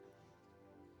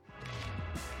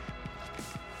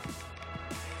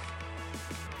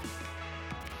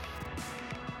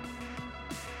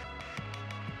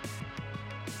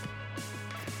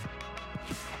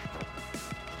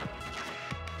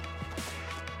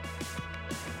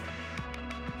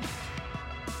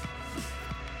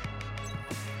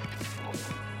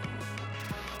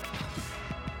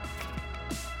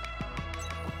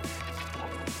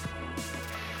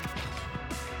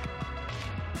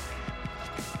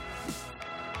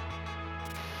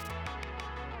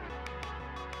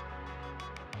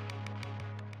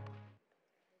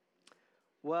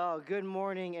Well, good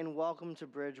morning and welcome to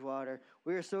Bridgewater.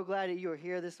 We are so glad that you are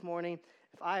here this morning.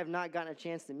 If I have not gotten a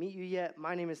chance to meet you yet,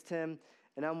 my name is Tim,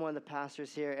 and I'm one of the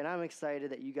pastors here, and I'm excited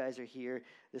that you guys are here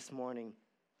this morning.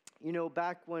 You know,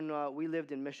 back when we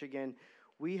lived in Michigan,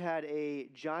 we had a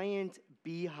giant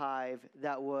beehive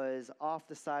that was off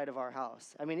the side of our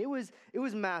house. I mean, it was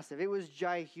massive. It was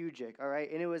gigantic, all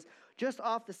right? And it was just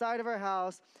off the side of our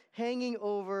house, hanging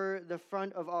over the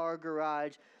front of our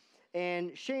garage.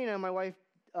 And Shayna, my wife,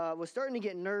 was starting to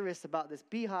get nervous about this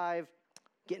beehive,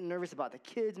 getting nervous about the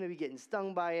kids maybe getting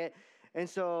stung by it. And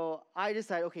so I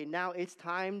decided, okay, now it's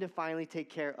time to finally take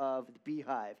care of the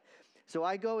beehive. So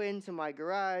I go into my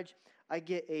garage, I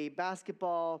get a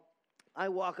basketball, I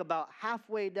walk about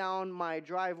halfway down my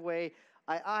driveway,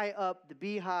 I eye up the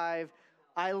beehive,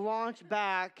 I launch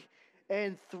back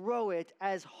and throw it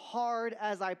as hard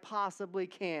as I possibly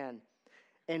can.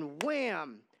 And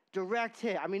wham! Direct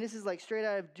hit. I mean, this is like straight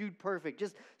out of Dude Perfect.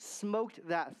 Just smoked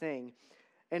that thing.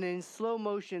 And in slow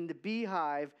motion, the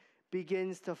beehive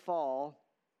begins to fall,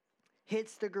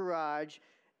 hits the garage,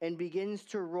 and begins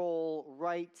to roll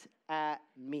right at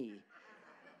me.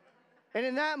 And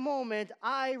in that moment,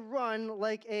 I run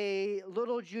like a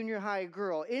little junior high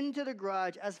girl into the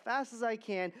garage as fast as I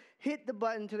can, hit the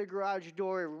button to the garage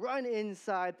door, run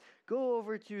inside, go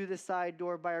over to the side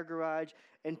door by our garage,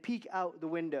 and peek out the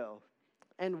window.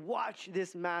 And watch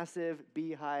this massive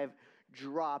beehive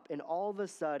drop, and all of a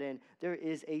sudden, there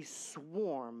is a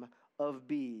swarm of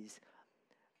bees.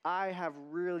 I have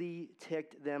really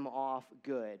ticked them off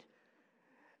good.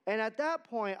 And at that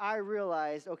point, I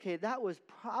realized, okay, that was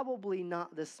probably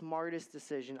not the smartest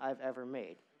decision I've ever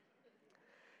made.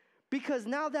 Because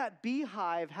now that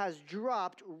beehive has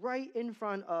dropped right in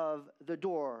front of the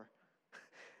door.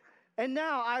 And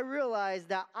now I realize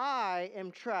that I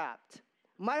am trapped.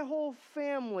 My whole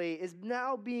family is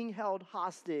now being held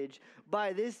hostage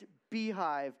by this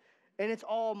beehive, and it's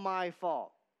all my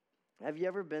fault. Have you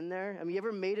ever been there? I mean, you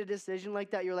ever made a decision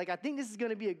like that? You're like, I think this is going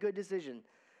to be a good decision.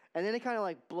 And then it kind of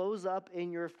like blows up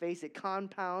in your face. It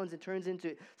compounds and turns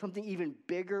into something even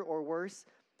bigger or worse.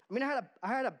 I mean, I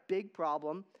had a big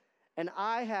problem, and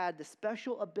I had the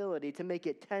special ability to make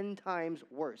it 10 times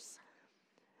worse.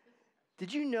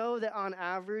 Did you know that on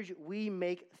average, we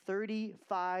make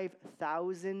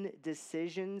 35,000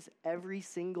 decisions every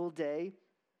single day?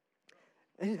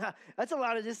 That's a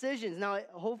lot of decisions. Now,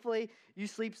 hopefully, you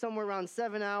sleep somewhere around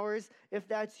 7 hours. If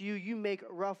that's you, you make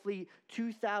roughly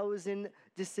 2,000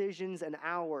 decisions an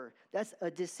hour. That's a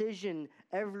decision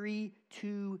every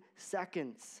 2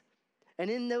 seconds. And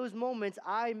in those moments,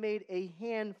 I made a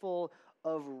handful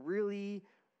of really,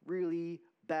 really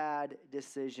bad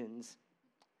decisions.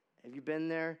 Have you been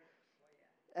there?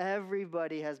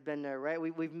 Everybody has been there, right?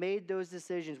 We've made those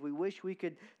decisions. We wish we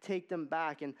could take them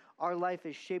back, and our life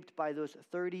is shaped by those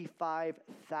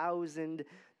 35,000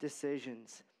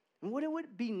 decisions. And wouldn't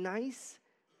it be nice?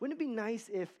 Wouldn't it be nice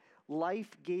if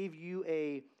life gave you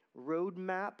a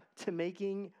roadmap to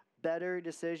making better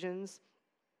decisions?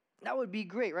 That would be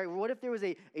great, right? What if there was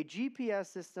a GPS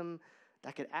system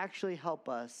that could actually help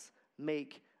us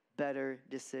make better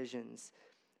decisions?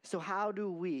 So how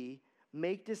do we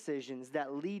make decisions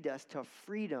that lead us to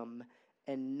freedom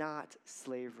and not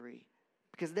slavery?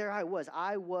 Because there I was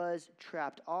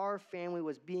trapped. Our family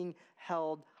was being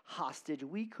held hostage.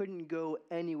 We couldn't go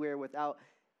anywhere without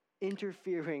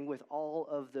interfering with all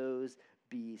of those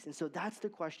bees. And so that's the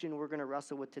question we're going to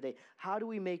wrestle with today. How do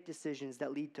we make decisions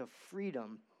that lead to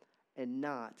freedom and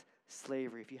not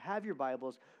slavery? If you have your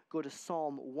Bibles, go to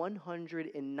Psalm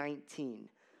 119.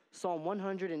 Psalm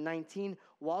 119.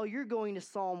 While you're going to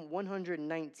Psalm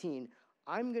 119,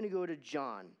 I'm going to go to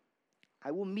John.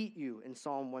 I will meet you in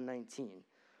Psalm 119.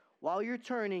 While you're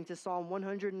turning to Psalm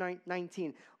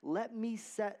 119, let me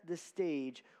set the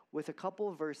stage with a couple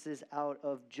of verses out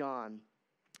of John.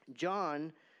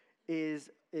 John is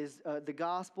the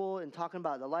gospel and talking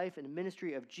about the life and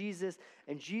ministry of Jesus.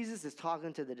 And Jesus is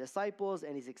talking to the disciples,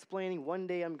 and he's explaining, one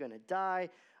day I'm going to die.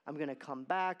 I'm going to come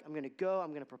back. I'm going to go. I'm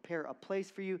going to prepare a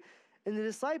place for you. And the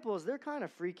disciples, they're kind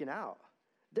of freaking out.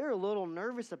 They're a little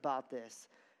nervous about this.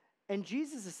 And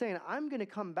Jesus is saying, I'm going to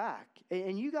come back.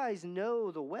 And you guys know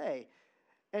the way.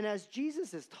 And as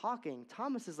Jesus is talking,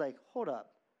 Thomas is like, hold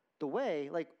up. The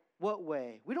way? Like, what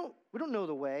way? We don't know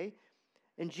the way.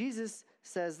 And Jesus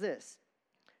says this.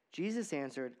 Jesus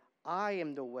answered, I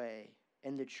am the way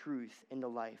and the truth and the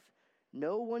life.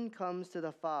 No one comes to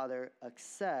the Father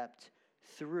except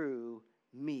through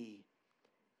me.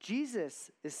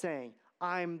 Jesus is saying,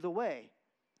 I'm the way.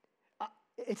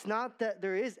 It's not that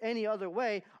there is any other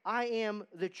way. I am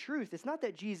the truth. It's not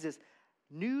that Jesus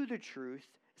knew the truth.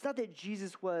 It's not that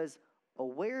Jesus was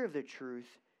aware of the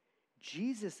truth,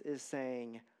 Jesus is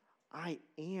saying, I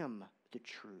am the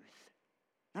truth.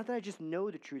 Not that I just know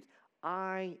the truth,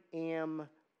 I am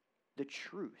the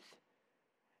truth.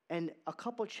 And a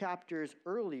couple chapters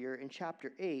earlier, in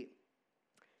chapter 8,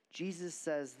 Jesus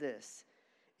says this,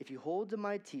 if you hold to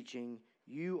my teaching,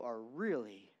 you are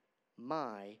really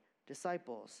my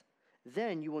disciples.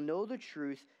 Then you will know the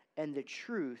truth, and the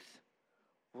truth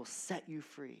will set you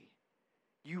free.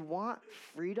 You want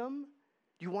freedom?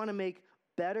 You want to make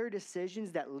better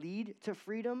decisions that lead to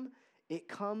freedom? It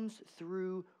comes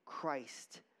through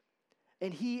Christ.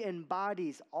 And he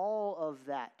embodies all of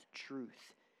that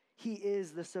truth. He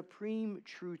is the supreme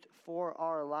truth for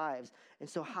our lives. And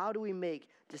so how do we make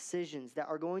decisions that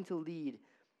are going to lead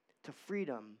to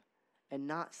freedom and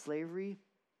not slavery?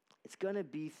 It's going to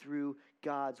be through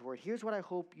God's word. Here's what I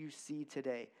hope you see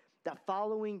today, that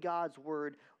following God's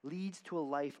word leads to a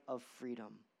life of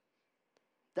freedom.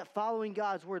 That following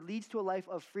God's word leads to a life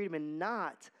of freedom and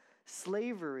not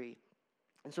slavery.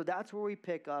 And so that's where we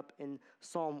pick up in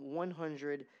Psalm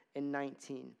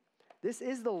 119. This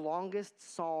is the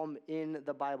longest psalm in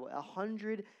the Bible,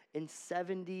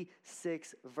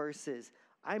 176 verses.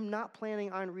 I'm not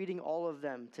planning on reading all of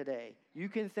them today. You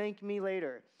can thank me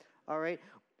later, all right?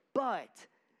 But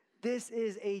this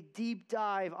is a deep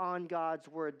dive on God's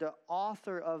word. The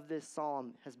author of this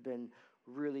psalm has been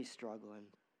really struggling.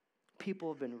 People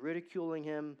have been ridiculing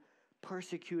him,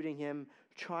 persecuting him,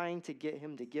 trying to get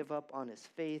him to give up on his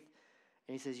faith.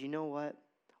 And he says, you know what?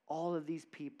 All of these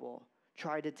people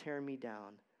tried to tear me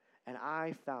down, and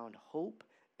I found hope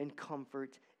and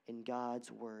comfort in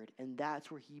God's word. And that's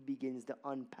where he begins to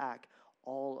unpack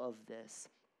all of this.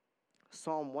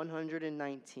 Psalm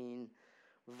 119,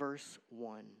 verse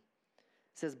 1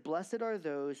 says, blessed are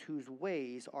those whose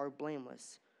ways are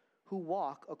blameless, who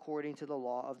walk according to the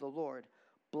law of the Lord.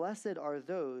 Blessed are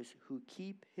those who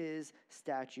keep his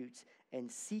statutes and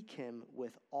seek him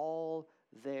with all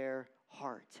their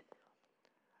heart.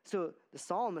 So the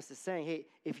psalmist is saying, hey,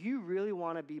 if you really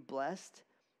want to be blessed,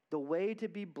 the way to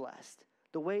be blessed,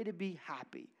 the way to be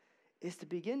happy, is to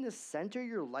begin to center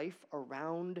your life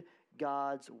around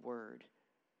God's word,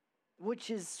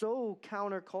 which is so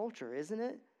counterculture, isn't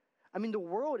it? I mean, the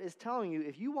world is telling you,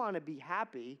 if you want to be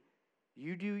happy,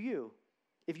 you do you.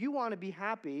 If you want to be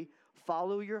happy,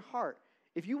 follow your heart.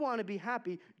 If you want to be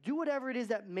happy, do whatever it is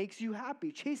that makes you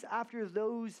happy. Chase after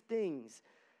those things.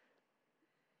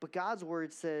 But God's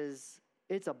word says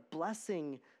it's a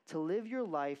blessing to live your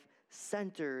life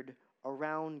centered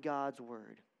around God's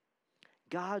word.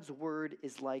 God's word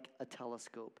is like a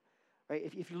telescope, right?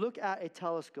 If you look at a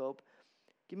telescope,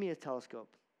 give me a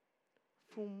telescope.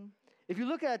 Boom. If you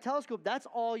look at a telescope, that's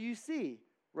all you see,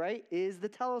 right, is the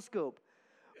telescope.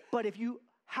 But if you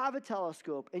have a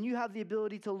telescope and you have the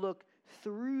ability to look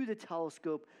through the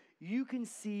telescope, you can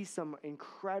see some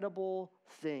incredible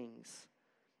things.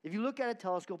 If you look at a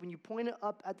telescope and you point it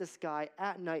up at the sky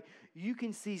at night, you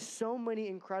can see so many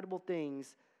incredible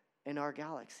things in our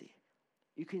galaxy.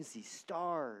 You can see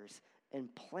stars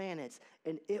and planets,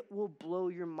 and it will blow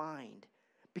your mind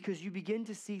because you begin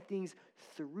to see things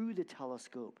through the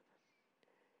telescope.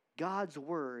 God's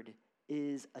word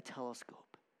is a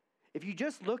telescope. If you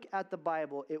just look at the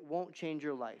Bible, it won't change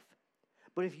your life.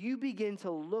 But if you begin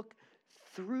to look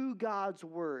through God's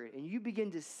word and you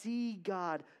begin to see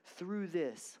God through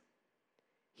this,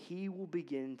 he will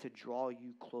begin to draw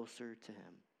you closer to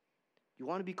him. You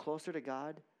want to be closer to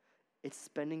God? It's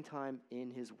spending time in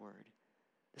his word.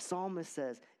 The psalmist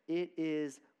says, it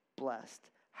is blessed.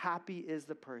 Happy is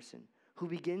the person who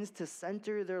begins to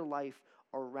center their life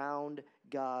around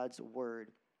God's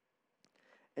word.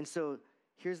 And so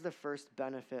here's the first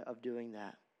benefit of doing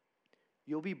that.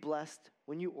 You'll be blessed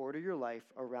when you order your life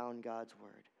around God's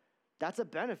word. That's a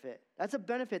benefit. That's a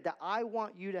benefit that I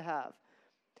want you to have.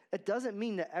 It doesn't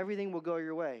mean that everything will go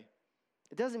your way.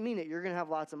 It doesn't mean that you're going to have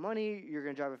lots of money, you're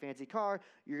going to drive a fancy car,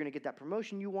 you're going to get that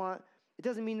promotion you want. It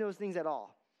doesn't mean those things at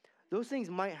all. Those things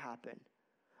might happen.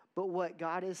 But what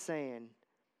God is saying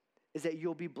is that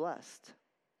you'll be blessed.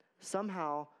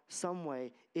 Somehow, some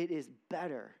way, it is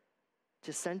better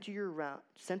to center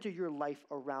your life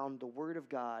around the word of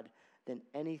God than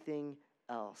anything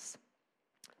else.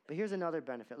 But here's another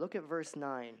benefit. Look at verse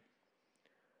 9.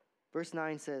 Verse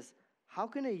 9 says, how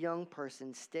can a young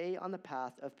person stay on the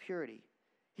path of purity?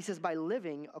 He says, by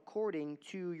living according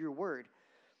to your word.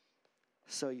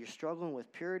 So you're struggling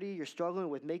with purity. You're struggling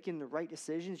with making the right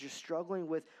decisions. You're struggling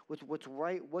with what's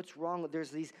right, what's wrong.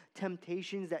 There's these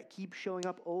temptations that keep showing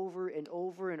up over and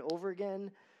over and over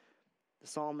again. The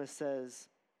psalmist says,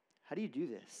 how do you do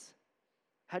this?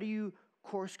 How do you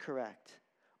course correct?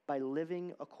 By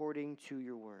living according to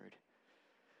your word.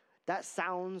 That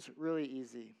sounds really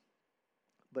easy,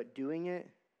 but doing it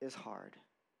is hard.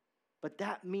 But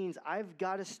that means I've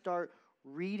got to start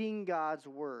reading God's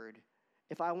word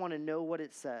if I want to know what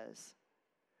it says.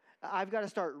 I've got to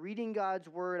start reading God's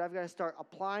word. I've got to start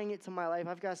applying it to my life.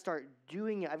 I've got to start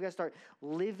doing it. I've got to start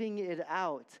living it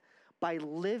out by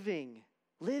living,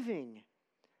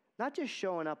 not just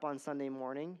showing up on Sunday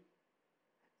morning.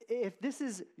 If this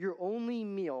is your only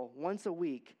meal once a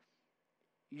week,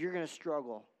 you're going to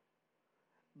struggle.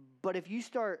 But if you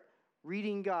start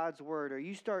reading God's word, or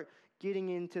you start getting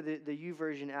into the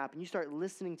YouVersion app and you start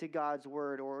listening to God's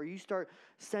word, or you start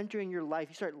centering your life,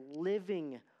 you start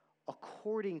living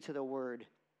according to the word,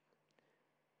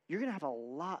 you're going to have a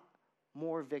lot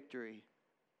more victory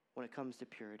when it comes to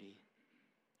purity.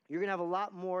 You're going to have a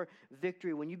lot more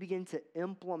victory when you begin to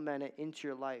implement it into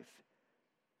your life.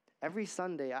 Every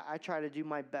Sunday, I try to do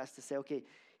my best to say, okay,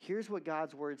 here's what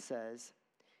God's word says.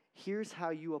 Here's how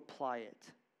you apply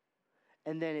it.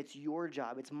 And then it's your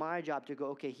job, it's my job to go,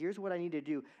 okay, here's what I need to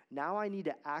do. Now I need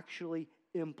to actually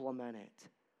implement it.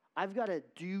 I've got to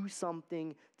do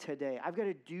something today. I've got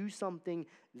to do something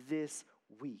this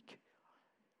week.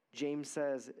 James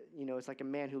says, it's like a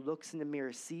man who looks in the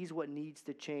mirror, sees what needs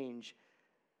to change,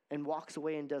 and walks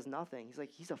away and does nothing. He's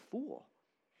like, he's a fool,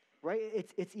 right?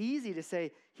 It's easy to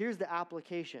say, here's the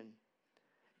application.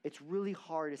 It's really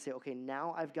hard to say, okay,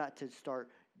 now I've got to start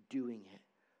doing it.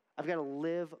 I've got to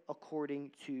live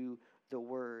according to the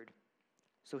word.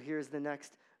 So here's the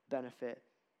next benefit.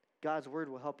 God's word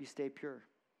will help you stay pure.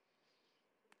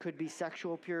 Could be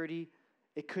sexual purity.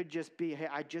 It could just be, hey,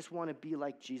 I just want to be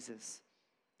like Jesus.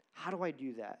 How do I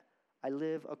do that? I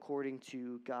live according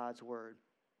to God's word.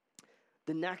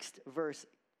 The next verse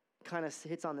kind of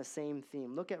hits on the same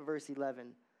theme. Look at verse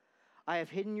 11. I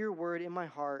have hidden your word in my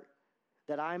heart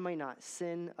that I may not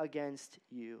sin against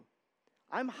you.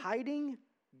 I'm hiding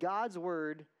God's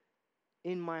word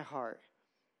in my heart.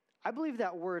 I believe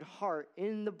that word heart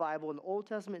in the Bible, in the Old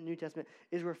Testament and New Testament,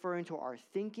 is referring to our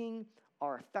thinking,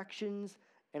 our affections,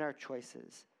 and our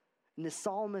choices. And the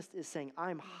psalmist is saying,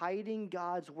 I'm hiding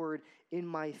God's word in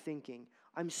my thinking.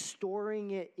 I'm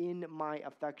storing it in my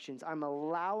affections. I'm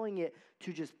allowing it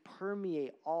to just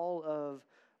permeate all of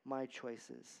my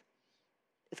choices.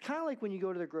 It's kind of like when you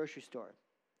go to the grocery store.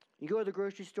 You go to the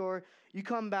grocery store, you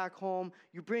come back home,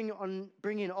 you bring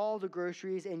in all the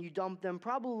groceries, and you dump them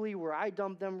probably where I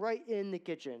dump them, right in the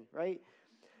kitchen, right?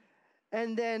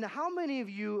 And then how many of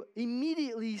you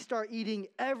immediately start eating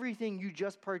everything you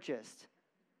just purchased?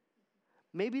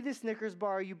 Maybe the Snickers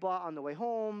bar you bought on the way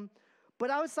home. But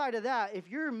outside of that, if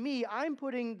you're me, I'm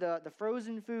putting the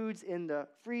frozen foods in the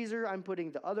freezer. I'm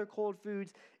putting the other cold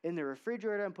foods in the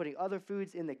refrigerator. I'm putting other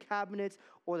foods in the cabinets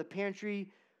or the pantry,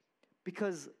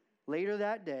 because later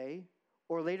that day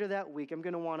or later that week, I'm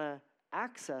going to want to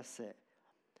access it.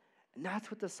 And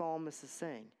that's what the psalmist is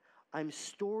saying. I'm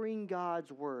storing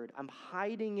God's word. I'm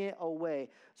hiding it away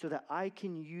so that I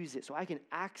can use it, so I can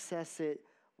access it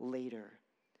later.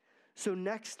 So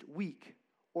next week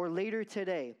or later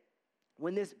today,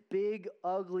 when this big,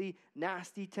 ugly,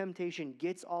 nasty temptation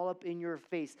gets all up in your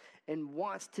face and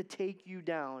wants to take you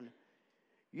down,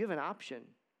 you have an option.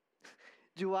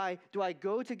 Do I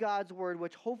go to God's word,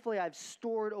 which hopefully I've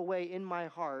stored away in my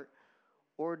heart,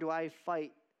 or do I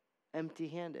fight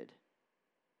empty-handed?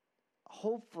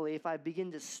 Hopefully, if I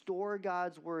begin to store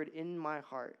God's word in my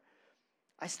heart,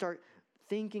 I start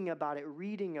thinking about it,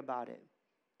 reading about it,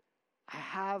 I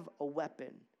have a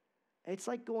weapon. It's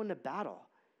like going to battle.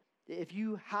 If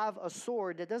you have a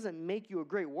sword, that doesn't make you a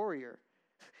great warrior.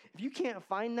 If you can't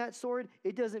find that sword,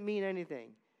 it doesn't mean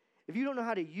anything. If you don't know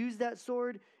how to use that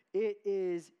sword, it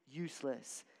is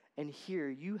useless. And here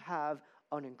you have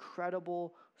an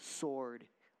incredible sword.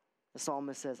 The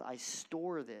psalmist says, I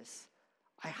store this.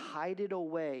 I hide it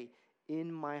away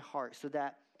in my heart so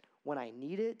that when I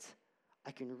need it,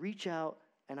 I can reach out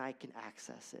and I can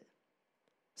access it.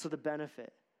 So the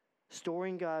benefit,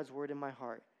 storing God's word in my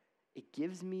heart, it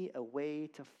gives me a way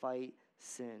to fight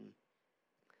sin.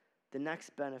 The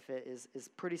next benefit is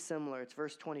pretty similar. It's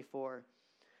verse 24.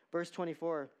 Verse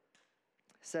 24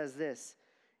 says this,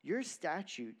 your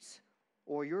statutes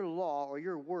or your law or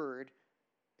your word,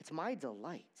 it's my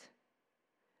delight.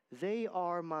 They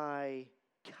are my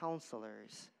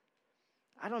counselors.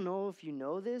 I don't know if you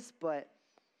know this, but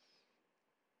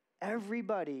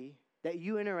everybody that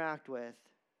you interact with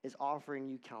is offering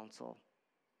you counsel,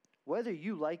 whether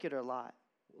you like it or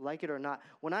not.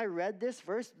 When I read this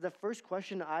verse, the first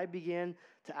question I began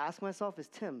to ask myself is,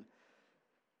 Tim,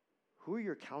 who are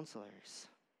your counselors?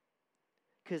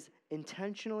 Because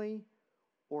intentionally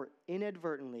or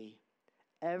inadvertently,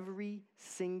 every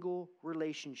single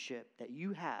relationship that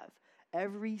you have,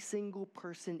 every single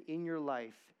person in your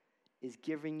life is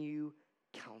giving you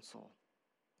counsel.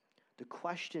 The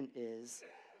question is,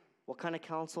 what kind of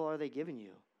counsel are they giving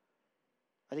you?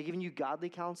 Are they giving you godly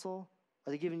counsel?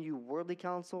 Are they giving you worldly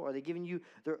counsel? Are they giving you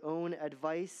their own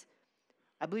advice?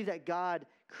 I believe that God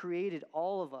created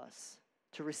all of us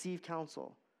to receive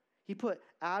counsel. He put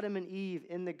Adam and Eve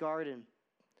in the garden,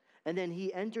 and then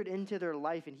he entered into their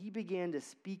life, and he began to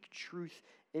speak truth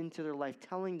into their life,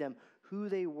 telling them who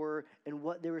they were and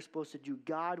what they were supposed to do.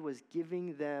 God was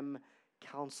giving them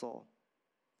counsel.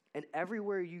 And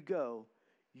everywhere you go,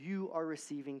 you are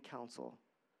receiving counsel.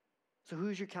 So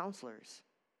who's your counselors?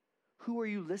 Who are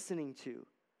you listening to?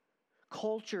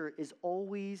 Culture is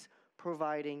always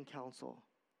providing counsel.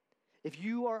 If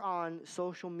you are on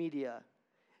social media,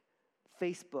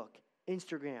 Facebook,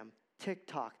 Instagram,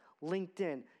 TikTok,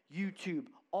 LinkedIn, YouTube,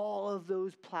 all of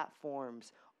those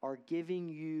platforms are giving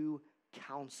you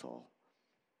counsel.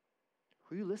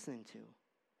 Who are you listening to?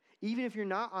 Even if you're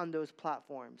not on those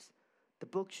platforms, the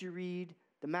books you read,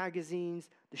 the magazines,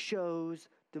 the shows,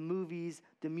 the movies,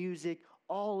 the music,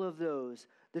 all of those,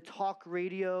 the talk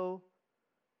radio,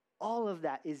 all of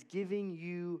that is giving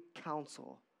you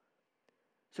counsel.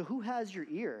 So who has your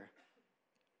ear?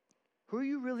 Who are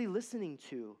you really listening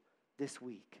to this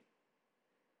week?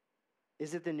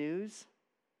 Is it the news?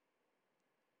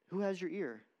 Who has your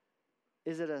ear?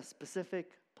 Is it a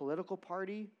specific political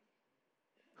party?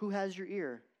 Who has your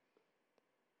ear?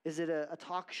 Is it a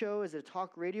talk show? Is it a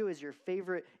talk radio? Is your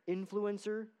favorite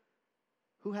influencer?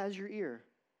 Who has your ear?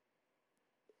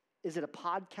 Is it a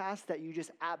podcast that you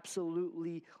just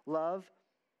absolutely love?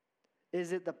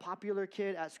 Is it the popular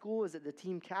kid at school? Is it the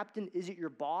team captain? Is it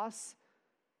your boss?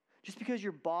 Just because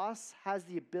your boss has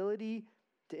the ability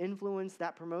to influence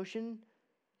that promotion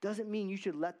doesn't mean you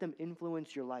should let them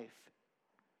influence your life.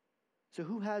 So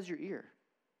who has your ear?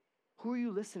 Who are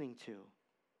you listening to?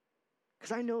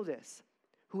 Because I know this.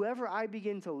 Whoever I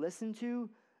begin to listen to,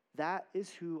 that is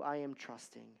who I am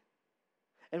trusting.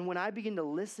 And when I begin to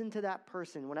listen to that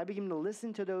person, when I begin to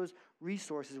listen to those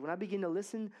resources, when I begin to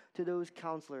listen to those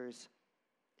counselors,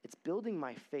 it's building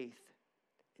my faith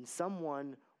in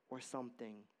someone or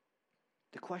something.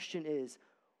 The question is,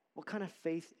 what kind of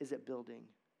faith is it building?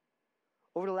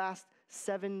 Over the last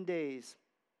 7 days,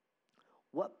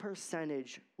 what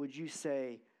percentage would you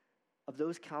say of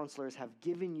those counselors have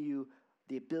given you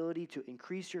the ability to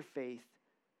increase your faith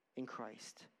in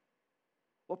Christ?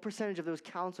 What percentage of those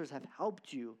counselors have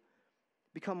helped you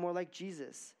become more like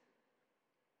Jesus?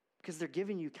 Because they're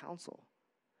giving you counsel.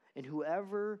 And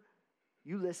whoever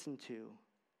you listen to,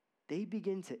 they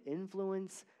begin to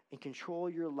influence and control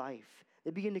your life.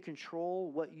 They begin to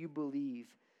control what you believe.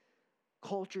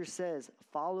 Culture says,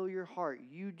 follow your heart.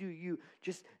 You do you.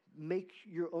 Just make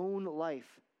your own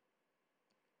life.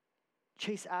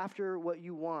 Chase after what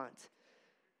you want.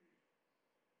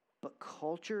 But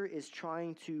culture is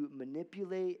trying to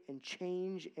manipulate and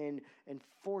change and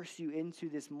force you into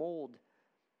this mold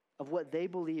of what they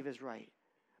believe is right.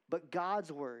 But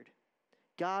God's word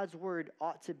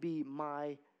ought to be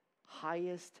my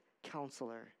highest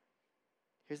counselor.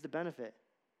 Here's the benefit.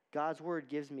 God's word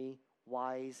gives me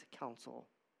wise counsel.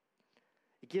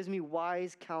 It gives me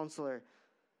wise counselor.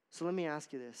 So let me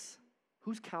ask you this.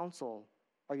 Whose counsel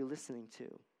are you listening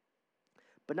to?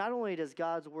 But not only does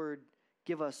God's word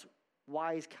give us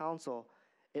wise counsel,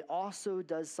 it also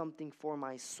does something for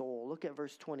my soul. Look at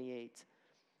verse 28.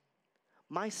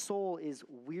 My soul is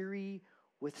weary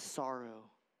with sorrow.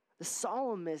 The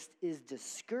psalmist is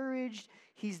discouraged.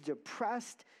 He's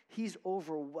depressed. He's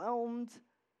overwhelmed.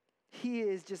 He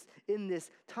is just in this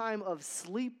time of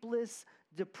sleepless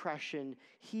depression.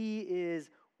 He is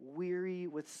weary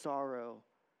with sorrow.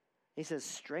 He says,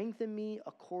 strengthen me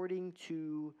according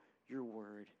to your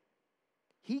word.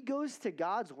 He goes to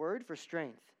God's word for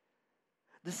strength.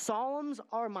 The Psalms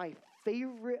are my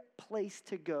favorite place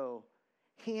to go,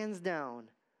 hands down,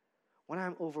 when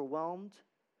I'm overwhelmed,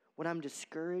 when I'm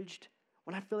discouraged,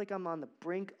 when I feel like I'm on the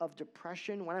brink of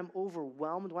depression, when I'm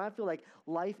overwhelmed, when I feel like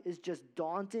life is just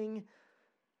daunting.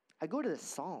 I go to the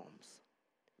Psalms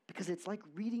because it's like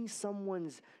reading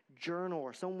someone's journal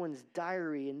or someone's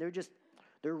diary, and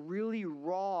they're really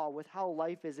raw with how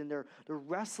life is, and they're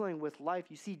wrestling with life.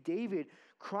 You see David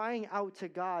crying out to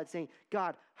God, saying,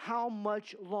 God, how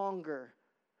much longer?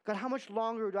 God, how much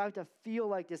longer do I have to feel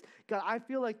like this? God, I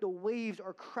feel like the waves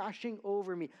are crashing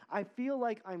over me. I feel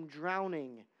like I'm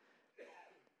drowning.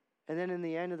 And then in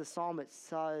the end of the psalm, it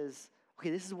says, okay,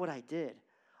 this is what I did.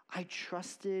 I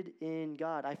trusted in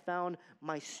God. I found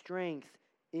my strength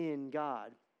in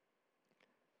God.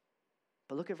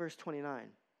 But look at verse 29.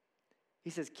 He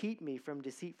says, keep me from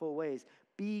deceitful ways.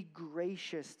 Be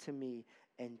gracious to me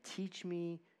and teach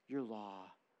me your law.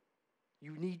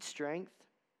 You need strength,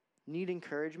 you need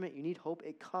encouragement, you need hope.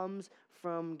 It comes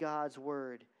from God's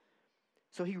word.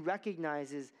 So he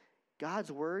recognizes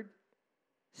God's word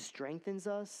strengthens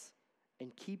us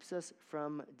and keeps us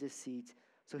from deceit.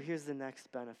 So here's the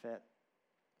next benefit.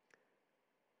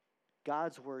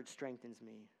 God's word strengthens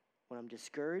me when I'm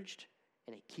discouraged,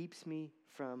 and it keeps me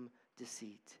from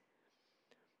deceit.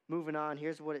 Moving on,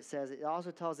 here's what it says. It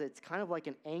also tells us it's kind of like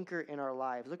an anchor in our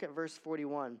lives. Look at verse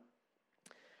 41.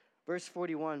 Verse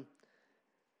 41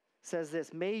 says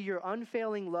this, may your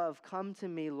unfailing love come to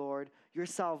me, Lord, your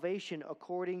salvation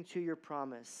according to your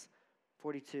promise.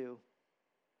 42.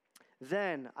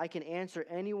 Then I can answer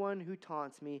anyone who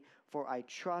taunts me, for I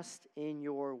trust in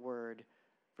your word.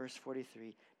 Verse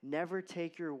 43. Never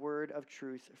take your word of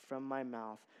truth from my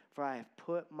mouth, for I have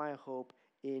put my hope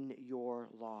in your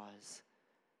laws.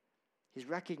 He's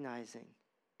recognizing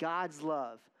God's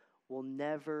love will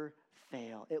never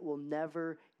fail. It will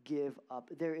never give up.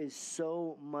 There is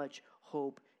so much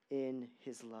hope in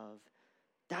his love.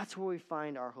 That's where we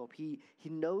find our hope. He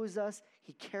knows us,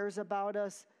 he cares about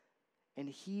us, and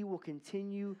he will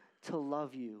continue to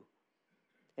love you.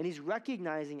 And he's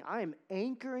recognizing I am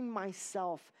anchoring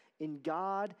myself in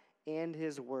God and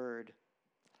his word.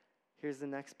 Here's the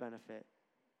next benefit.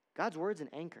 God's word's an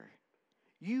anchor.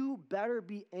 You better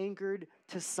be anchored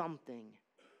to something.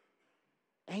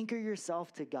 Anchor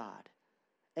yourself to God.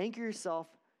 Anchor yourself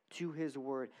to his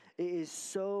word. It is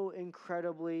so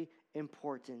incredibly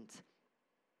important.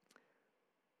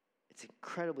 It's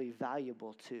incredibly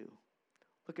valuable too.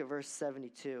 Look at verse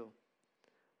 72.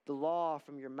 The law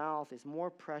from your mouth is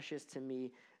more precious to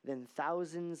me than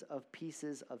thousands of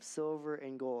pieces of silver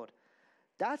and gold.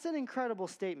 That's an incredible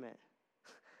statement.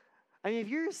 I mean, if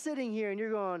you're sitting here and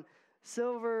you're going,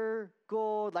 silver,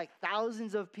 gold, like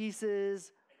thousands of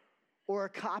pieces, or a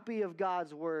copy of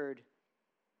God's word,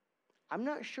 I'm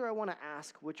not sure I want to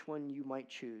ask which one you might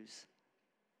choose.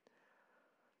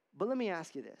 But let me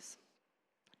ask you this.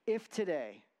 If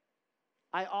today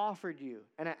I offered you,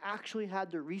 and I actually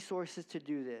had the resources to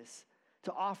do this,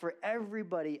 to offer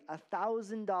everybody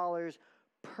 $1,000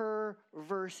 per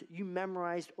verse you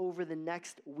memorized over the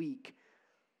next week,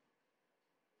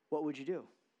 what would you do?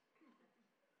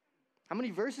 How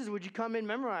many verses would you come in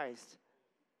memorized?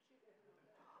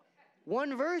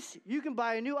 One verse, you can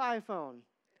buy a new iPhone.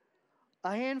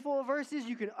 A handful of verses,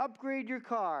 you can upgrade your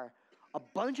car. A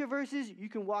bunch of verses, you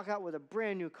can walk out with a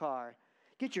brand new car.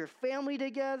 Get your family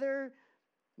together,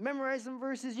 memorize some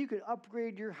verses, you can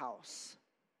upgrade your house.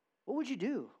 What would you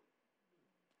do?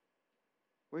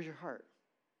 Where's your heart?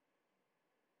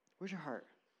 Where's your heart?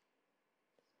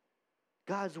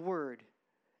 God's word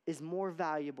is more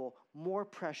valuable, more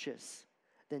precious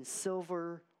than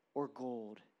silver or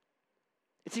gold.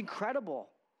 It's incredible.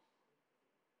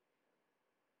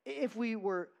 If we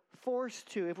were forced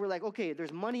to, if we're like, okay,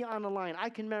 there's money on the line, I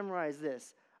can memorize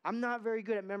this. I'm not very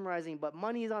good at memorizing, but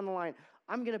money is on the line.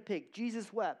 I'm going to pick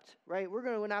Jesus wept, right? We're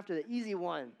going to go after the easy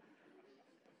one.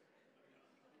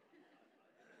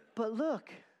 But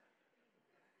look,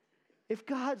 if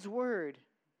God's word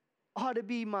ought to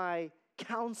be my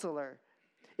counselor,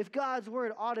 if God's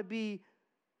word ought to be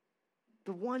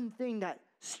the one thing that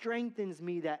strengthens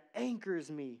me, that anchors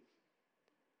me,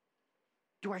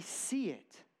 do I see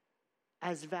it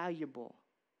as valuable?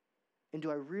 And do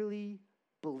I really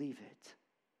believe it?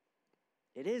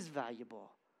 It is valuable.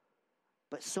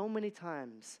 But so many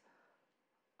times,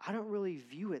 I don't really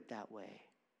view it that way.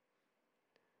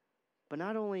 But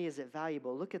not only is it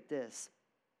valuable, look at this.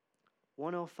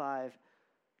 105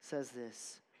 says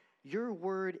this, your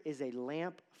word is a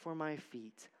lamp for my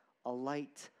feet, a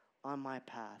light on my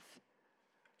path.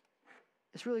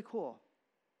 It's really cool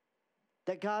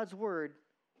that God's word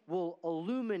will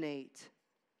illuminate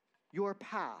your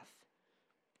path.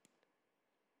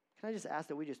 Can I just ask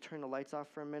that we just turn the lights off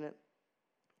for a minute?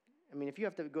 I mean, if you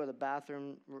have to go to the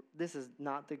bathroom, this is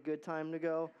not the good time to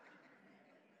go.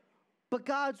 But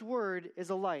God's word is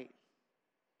a light.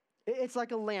 It's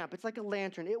like a lamp. It's like a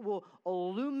lantern. It will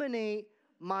illuminate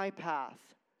my path.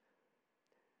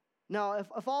 Now,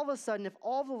 if all of a sudden, if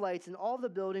all the lights in all the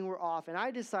building were off and I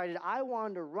decided I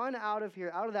wanted to run out of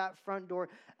here, out of that front door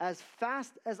as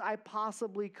fast as I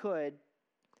possibly could,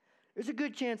 there's a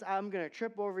good chance I'm going to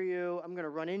trip over you, I'm going to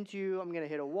run into you, I'm going to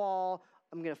hit a wall,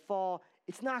 I'm going to fall.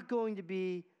 It's not going to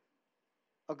be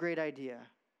a great idea.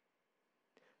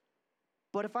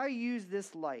 But if I use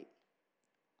this light,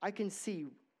 I can see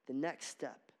the next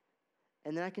step.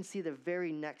 And then I can see the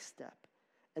very next step.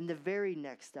 and the very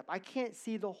next step. I can't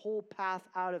see the whole path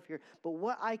out of here, but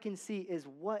what I can see is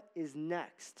what is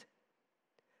next.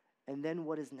 And then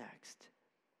what is next?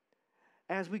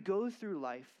 As we go through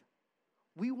life,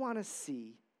 we want to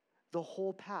see the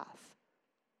whole path.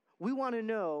 We want to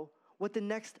know what the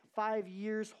next 5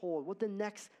 years hold, what the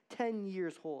next 10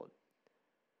 years hold.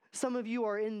 Some of you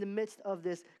are in the midst of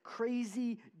this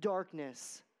crazy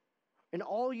darkness, and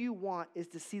all you want is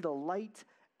to see the light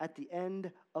at the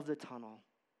end of the tunnel.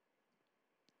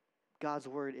 God's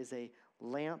word is a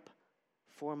lamp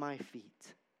for my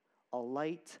feet, a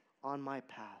light on my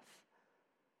path.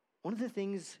 One of the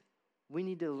things we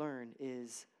need to learn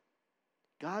is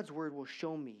God's word will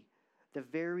show me the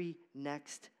very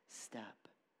next step.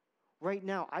 Right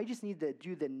now, I just need to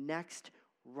do the next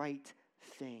right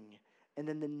thing, and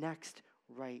then the next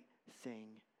right thing.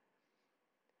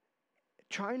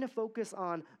 Trying to focus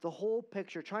on the whole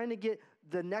picture, trying to get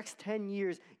the next 10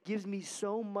 years gives me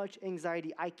so much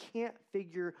anxiety. I can't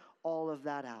figure all of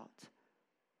that out.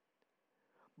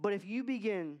 But if you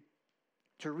begin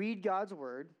to read God's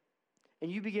word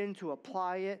and you begin to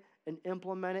apply it and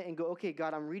implement it and go, okay,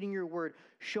 God, I'm reading your word.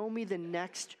 Show me the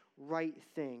next right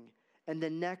thing and the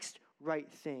next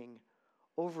right thing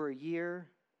over a year,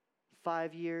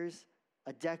 5 years,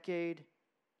 a decade.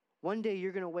 One day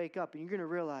you're going to wake up and you're going to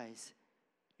realize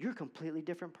you're a completely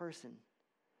different person.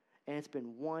 And it's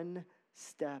been one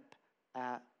step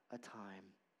at a time.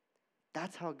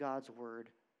 That's how God's word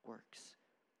works.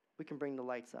 We can bring the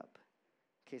lights up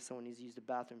in case someone needs to use the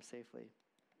bathroom safely.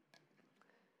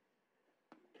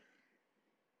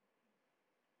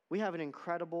 We have an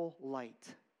incredible light.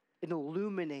 It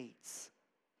illuminates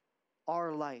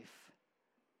our life.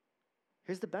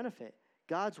 Here's the benefit.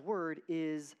 God's word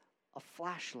is a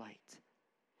flashlight.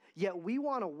 Yet we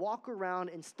want to walk around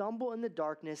and stumble in the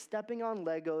darkness, stepping on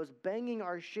Legos, banging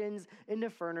our shins into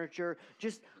furniture,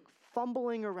 just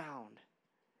fumbling around.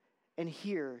 And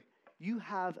here, you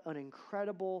have an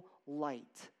incredible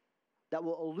light that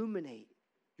will illuminate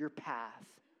your path.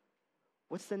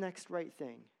 What's the next right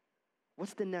thing?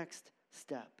 What's the next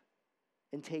step?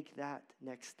 And take that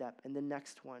next step and the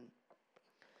next one.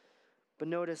 But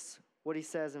notice what he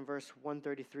says in verse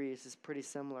 133. This is pretty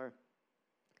similar.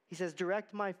 He says,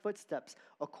 direct my footsteps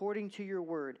according to your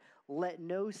word. Let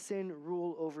no sin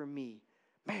rule over me.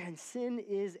 Man, sin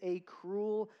is a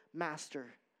cruel master.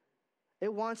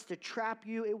 It wants to trap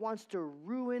you. It wants to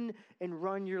ruin and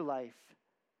run your life.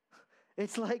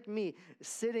 It's like me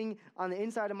sitting on the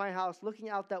inside of my house, looking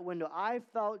out that window. I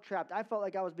felt trapped. I felt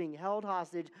like I was being held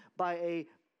hostage by a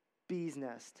bee's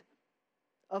nest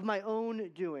of my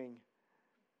own doing.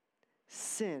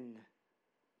 Sin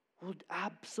will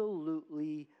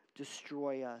absolutely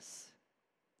destroy us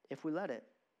if we let it.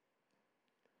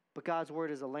 But God's word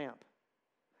is a lamp.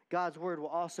 God's word will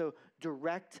also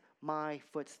direct my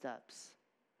footsteps.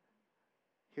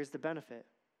 Here's the benefit.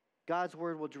 God's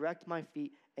word will direct my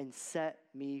feet and set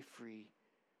me free.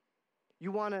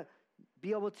 You want to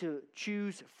be able to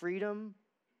choose freedom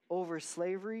over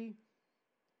slavery?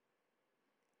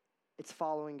 It's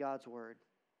following God's word.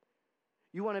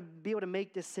 You want to be able to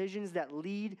make decisions that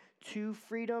lead to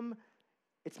freedom?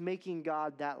 It's making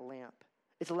God that lamp.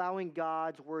 It's allowing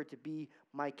God's word to be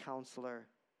my counselor.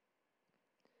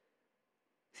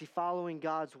 See, following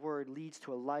God's word leads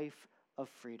to a life of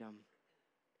freedom.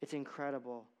 It's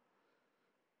incredible.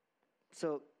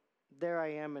 So there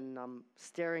I am, and I'm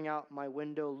staring out my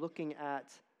window looking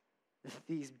at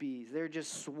these bees. They're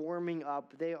just swarming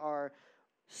up. They are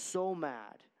so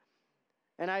mad.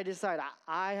 And I decide,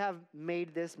 I have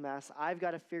made this mess. I've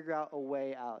got to figure out a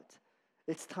way out.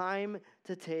 It's time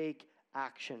to take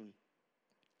action.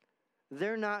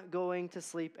 They're not going to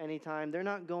sleep anytime. They're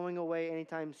not going away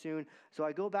anytime soon. So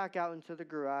I go back out into the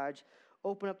garage,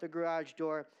 open up the garage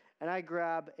door, and I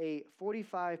grab a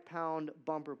 45-pound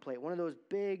bumper plate, one of those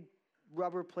big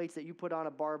rubber plates that you put on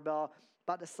a barbell,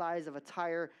 about the size of a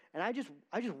tire. And I just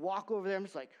walk over there. I'm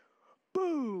just like,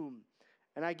 boom.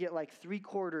 And I get like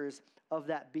 3/4 of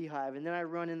that beehive. And then I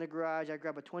run in the garage. I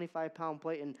grab a 25-pound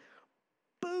plate and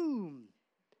boom,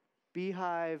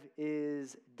 beehive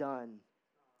is done.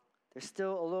 They're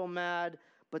still a little mad,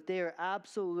 but they are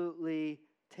absolutely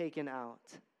taken out.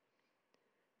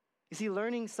 You see,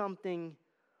 learning something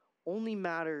only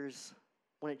matters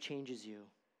when it changes you.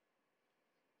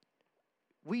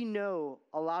 We know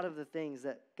a lot of the things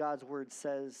that God's word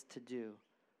says to do,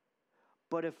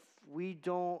 but if we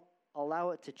don't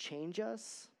allow it to change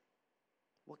us,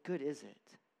 what good is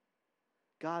it?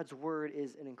 God's word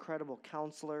is an incredible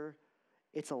counselor.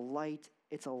 It's a light.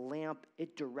 It's a lamp.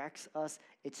 It directs us.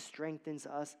 It strengthens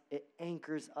us. It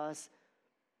anchors us.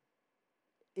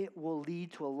 it will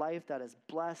lead to a life that is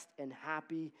blessed and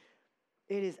happy.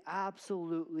 It is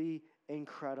absolutely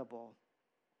incredible.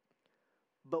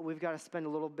 But we've got to spend a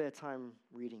little bit of time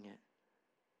reading it.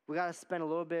 We got to spend a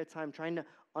little bit of time trying to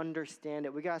understand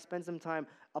it. We got to spend some time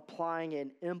applying it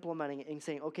and implementing it and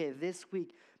saying, okay, this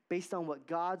week, based on what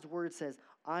God's word says,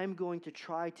 I'm going to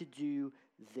try to do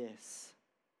this.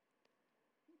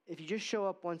 If you just show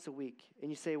up once a week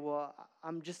and you say, well,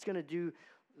 I'm just going to do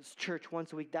church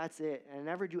once a week, that's it, and I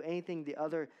never do anything the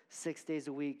other 6 days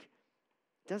a week,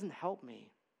 it doesn't help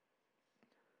me.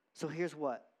 So here's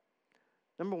what.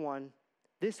 Number one,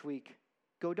 this week,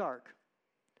 go dark.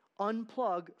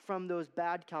 Unplug from those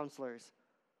bad counselors.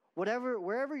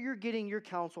 Wherever you're getting your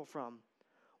counsel from,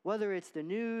 whether it's the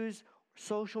news,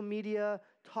 social media,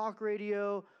 talk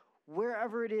radio,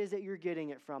 wherever it is that you're getting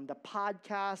it from, the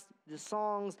podcast, the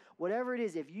songs, whatever it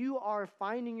is, if you are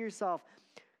finding yourself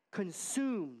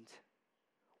consumed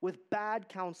with bad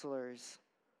counselors,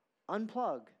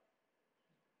 unplug.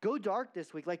 Go dark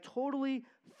this week, like totally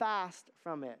fast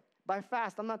from it. By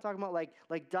fast, I'm not talking about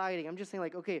like dieting. I'm just saying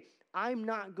like, okay, I'm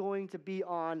not going to be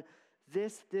on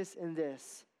this, and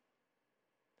this.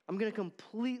 I'm going to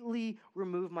completely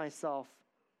remove myself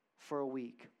for a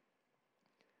week.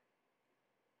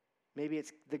 Maybe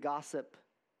it's the gossip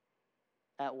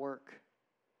at work.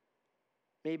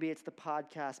 Maybe it's the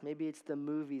podcast. Maybe it's the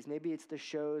movies. Maybe it's the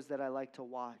shows that I like to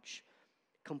watch.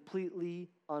 Completely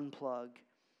unplug.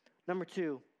 Number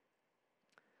two,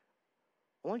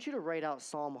 I want you to write out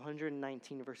Psalm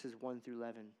 119, verses 1 through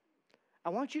 11. I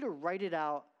want you to write it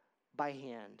out by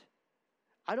hand.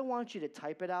 I don't want you to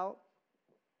type it out.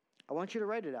 I want you to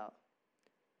write it out.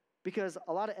 Because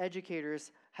a lot of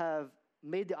educators have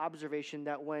made the observation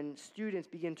that when students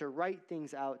begin to write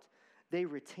things out, they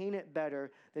retain it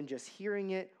better than just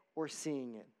hearing it or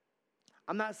seeing it.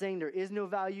 I'm not saying there is no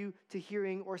value to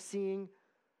hearing or seeing,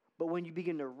 but when you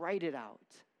begin to write it out,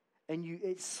 and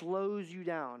it slows you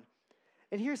down.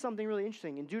 And here's something really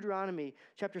interesting. In Deuteronomy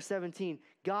chapter 17,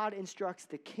 God instructs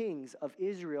the kings of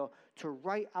Israel to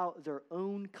write out their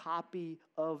own copy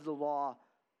of the law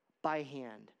by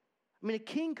hand. I mean, a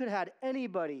king could have had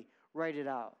anybody write it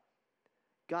out.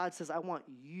 God says, I want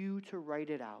you to write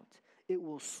it out. It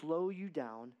will slow you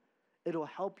down. It'll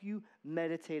help you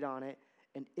meditate on it,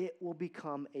 and it will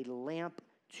become a lamp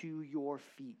to your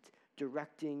feet,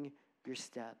 directing your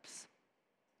steps.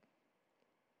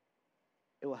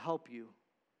 It will help you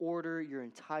order your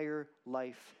entire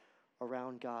life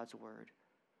around God's word.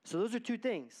 So those are two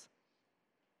things.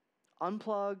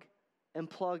 Unplug and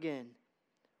plug in.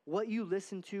 What you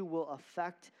listen to will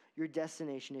affect your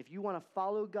destination. If you want to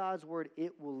follow God's word,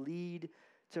 it will lead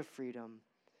to freedom.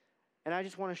 And I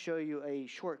just want to show you a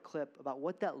short clip about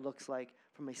what that looks like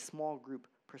from a small group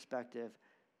perspective.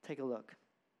 Take a look.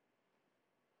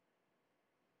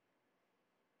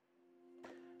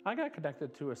 I got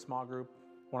connected to a small group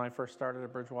when I first started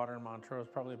at Bridgewater in Montrose,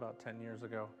 probably about 10 years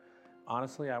ago.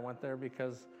 Honestly, I went there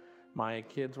because my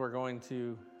kids were going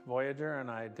to Voyager and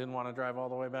I didn't want to drive all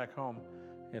the way back home.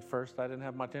 At first, I didn't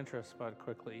have much interest, but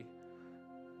quickly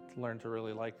learned to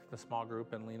really like the small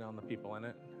group and lean on the people in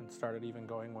it, and started even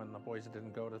going when the boys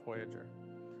didn't go to Voyager.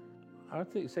 I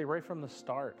would say right from the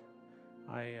start,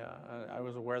 I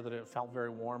was aware that it felt very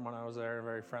warm when I was there,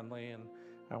 very friendly, and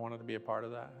I wanted to be a part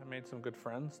of that. I made some good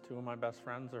friends. Two of my best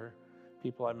friends are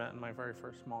people I met in my very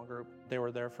first small group. They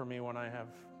were there for me when I have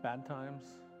bad times,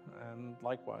 and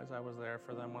likewise, I was there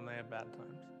for them when they had bad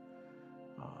times.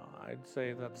 I'd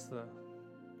say that's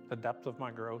the depth of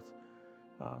my growth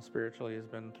spiritually has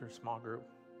been through small group.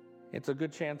 It's a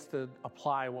good chance to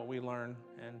apply what we learn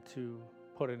and to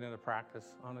put it into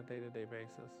practice on a day-to-day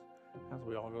basis as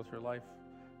we all go through life.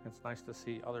 It's nice to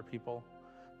see other people,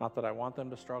 not that I want them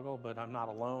to struggle, but I'm not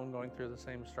alone going through the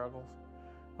same struggles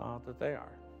that they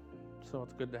are. So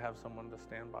it's good to have someone to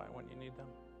stand by when you need them.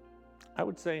 I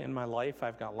would say in my life,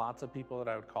 I've got lots of people that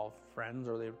I would call friends,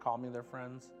 or they would call me their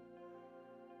friends.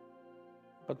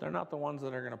 But they're not the ones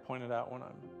that are going to point it out when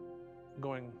I'm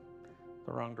going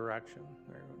the wrong direction.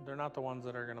 They're not the ones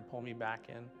that are going to pull me back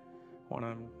in when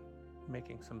I'm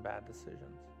making some bad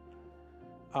decisions.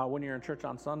 When you're in church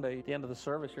on Sunday, at the end of the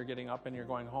service, you're getting up and you're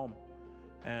going home.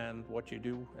 And what you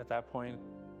do at that point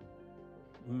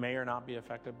may or not be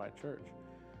affected by church.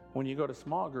 When you go to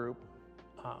small group,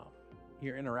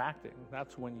 you're interacting.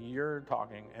 That's when you're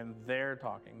talking and they're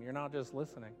talking. You're not just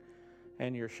listening.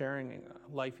 And you're sharing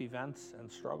life events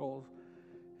and struggles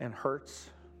and hurts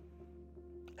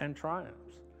and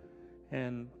triumphs.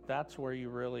 And that's where you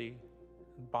really,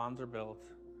 bonds are built.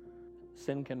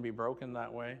 Sin can be broken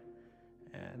that way,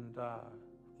 and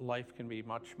life can be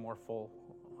much more full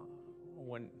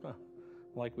when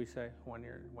like we say, when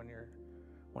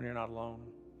you're not alone.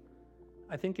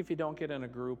 I think if you don't get in a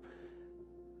group,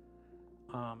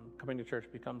 coming to church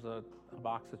becomes a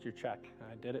box that you check.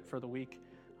 I did it for the week.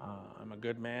 I'm a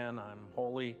good man. I'm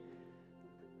holy.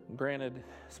 Granted,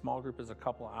 small group is a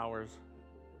couple hours,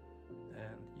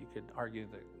 and you could argue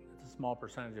that it's a small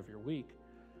percentage of your week,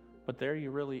 but there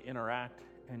you really interact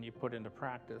and you put into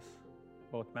practice,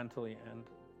 both mentally and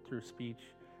through speech,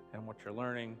 and what you're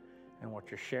learning and what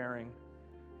you're sharing.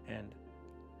 And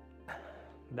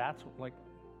that's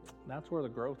where the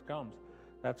growth comes.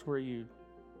 That's where you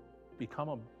become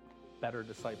a better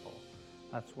disciple.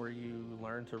 That's where you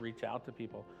learn to reach out to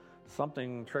people.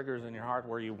 Something triggers in your heart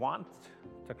where you want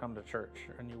to come to church,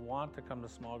 and you want to come to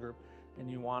small group, and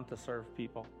you want to serve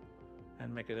people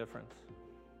and make a difference.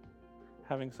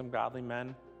 Having some godly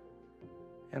men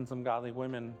and some godly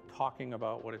women talking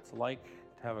about what it's like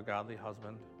to have a godly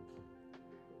husband.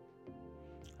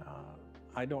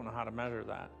 I don't know how to measure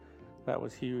that. That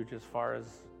was huge as far as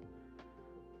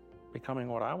becoming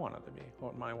what I wanted to be,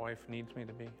 what my wife needs me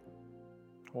to be,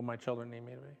 what my children need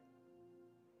me to be.